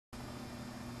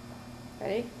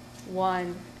Ready?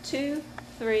 1, 2,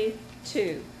 3,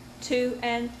 2. 2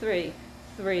 and 3.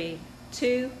 3,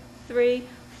 2, 3,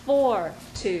 4,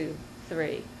 2,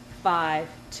 3. 5,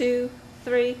 2,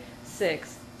 3,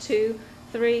 6, 2,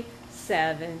 3,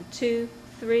 7, 2,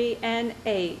 3, and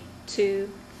 8,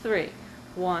 2, 3.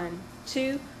 1,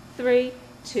 2, 3,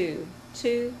 2,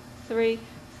 2, 3,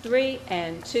 3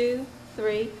 and 2,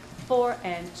 3, 4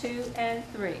 and 2 and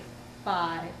 3.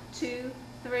 5, 2,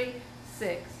 3,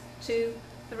 6, 2,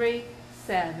 3,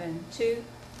 7, 2,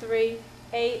 3,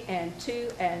 8 and 2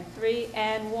 and 3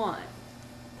 and 1.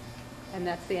 And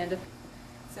that's the end of.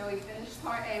 So we finished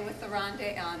part A with the ronde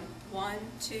on 1,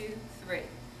 2, 3.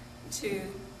 2,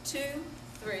 2,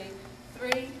 3,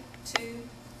 3, 2,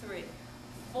 3.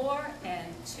 4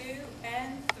 and 2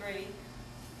 and 3.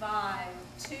 5,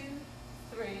 2,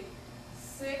 3,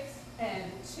 6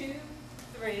 and 2,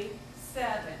 3,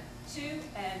 7, 2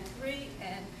 and 3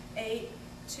 and 8,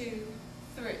 2,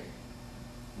 3.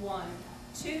 1,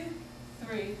 2,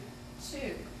 3,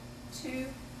 2, 2,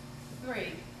 3,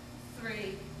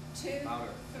 3, 2,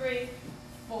 3,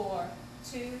 4,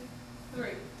 2, 3,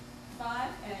 5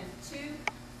 and 2,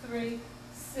 3,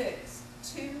 6,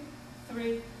 2,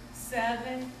 3,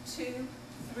 7, 2,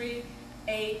 3,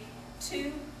 8,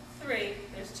 2, 3.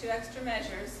 There's 2 extra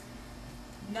measures.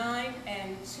 9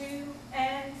 and 2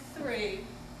 and 3,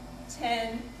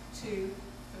 10, 2,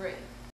 3.